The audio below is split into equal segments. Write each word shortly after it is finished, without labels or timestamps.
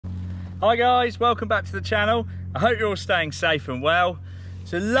Hi guys, welcome back to the channel. I hope you're all staying safe and well.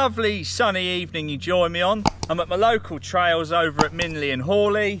 It's a lovely sunny evening you join me on. I'm at my local trails over at Minley and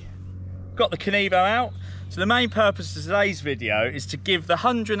Hawley. Got the Kenevo out. So the main purpose of today's video is to give the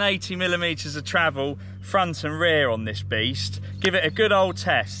 180mm of travel front and rear on this beast. Give it a good old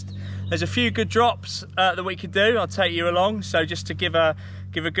test. There's a few good drops that we could do. I'll take you along. So just to give a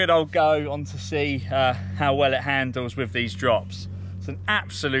good old go on to see how well it handles with these drops. It's an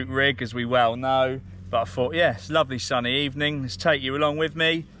absolute rig, as we well know, but I thought, yeah, it's a lovely sunny evening. Let's take you along with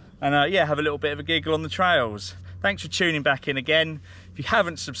me and yeah, have a little bit of a giggle on the trails. Thanks for tuning back in again. If you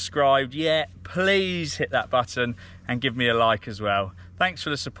haven't subscribed yet, please hit that button and give me a like as well. Thanks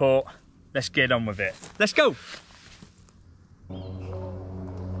for the support. Let's get on with it. Let's go.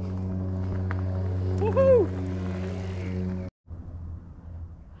 Woohoo!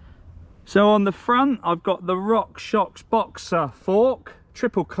 So on the front, I've got the RockShox Boxer fork,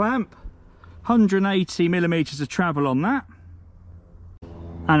 triple clamp, 180mm of travel on that.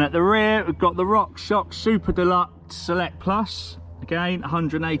 And at the rear, we've got the RockShox Super Deluxe Select Plus, again,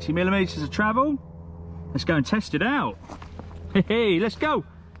 180mm of travel. Let's go and test it out. Hey, let's go.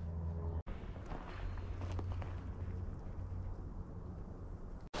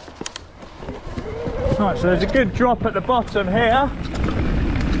 Right, so there's a good drop at the bottom here.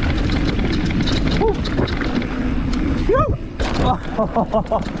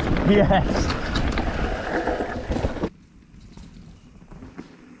 Oh, yes.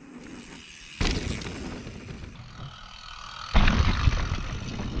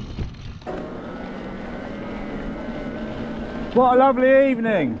 What a lovely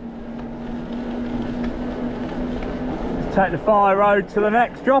evening. Let's take the fire road to the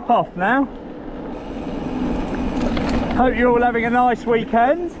next drop off now. Hope you're all having a nice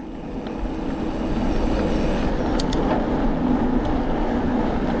weekend.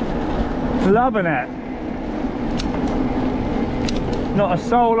 Loving it. Not a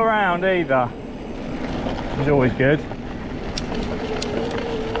soul around either, which is always good.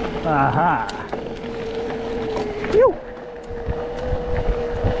 Aha. Phew.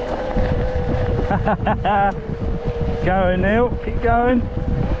 Going, Neil, keep going.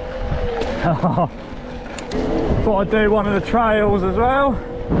 Thought I'd do one of the trails as well.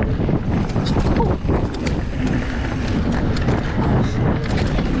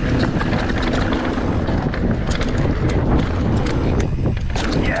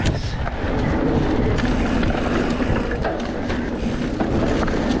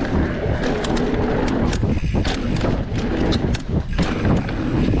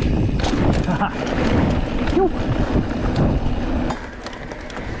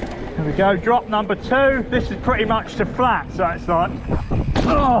 There we go, drop number 2. This is pretty much to flat, so it's like,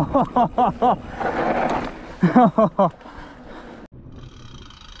 oh.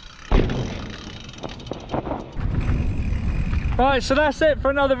 Right, so that's it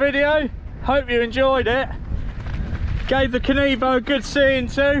for another video. Hope you enjoyed it. Gave the Kenevo a good seeing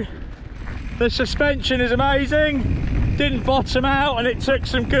to. The suspension is amazing. Didn't bottom out and it took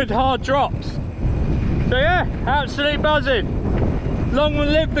some good hard drops. So yeah, absolutely buzzing. Long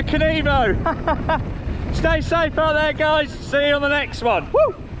and live the Kenevo. Stay safe out there, guys. See you on the next one.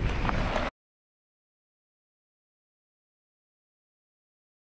 Woo!